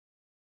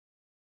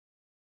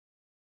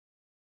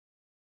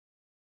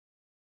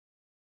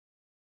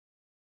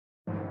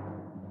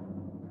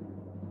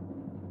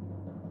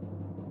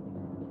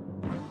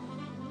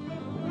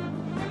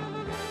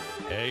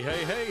Hey,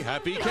 hey, hey,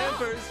 happy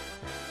campers!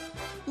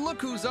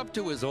 Look who's up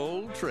to his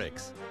old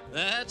tricks.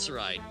 That's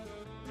right.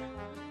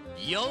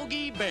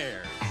 Yogi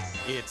Bear.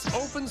 It's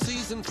open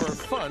season for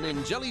fun in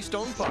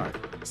Jellystone Park.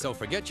 So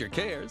forget your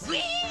cares.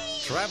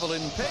 Travel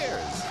in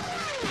pairs.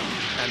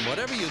 And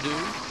whatever you do,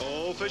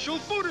 official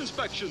food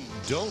inspection.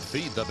 Don't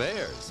feed the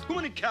bears. Too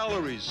many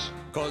calories.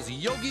 'Cause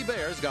Yogi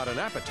Bear's got an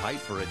appetite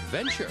for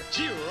adventure.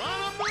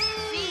 Geronimo!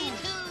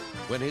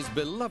 When his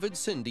beloved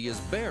Cindy is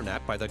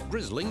bear-napped by the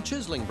grizzling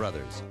Chisling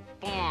brothers.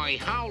 Boy,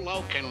 how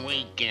low can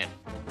we get?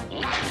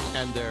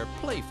 And their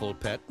playful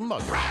pet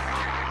Mugger.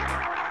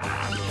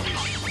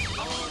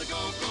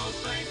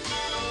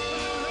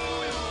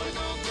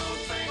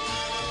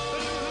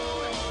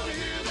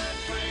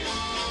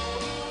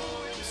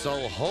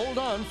 So hold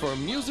on for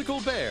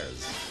musical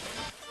bears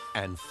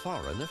and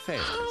foreign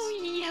affairs.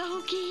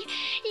 Oh, Yogi,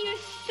 you're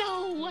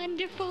so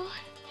wonderful.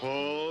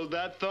 Hold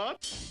that thought.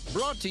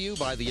 Brought to you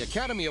by the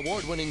Academy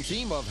Award-winning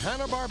team of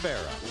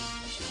Hanna-Barbera.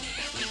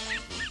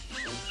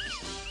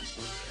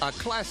 A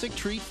classic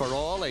treat for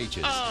all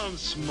ages. I'm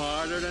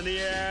smarter than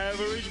the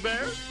average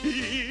bear.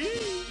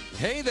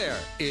 Hey there,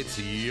 it's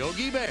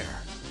Yogi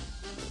Bear.